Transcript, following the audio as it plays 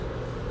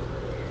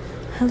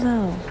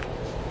Hello,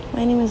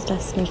 my name is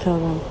Destiny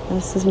Pilgrim, and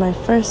this is my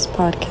first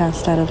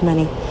podcast out of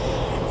many,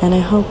 and I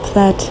hope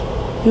that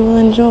you will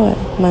enjoy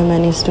my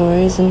many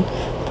stories and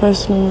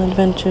personal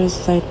adventures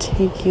as I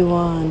take you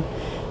on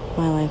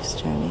my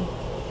life's journey.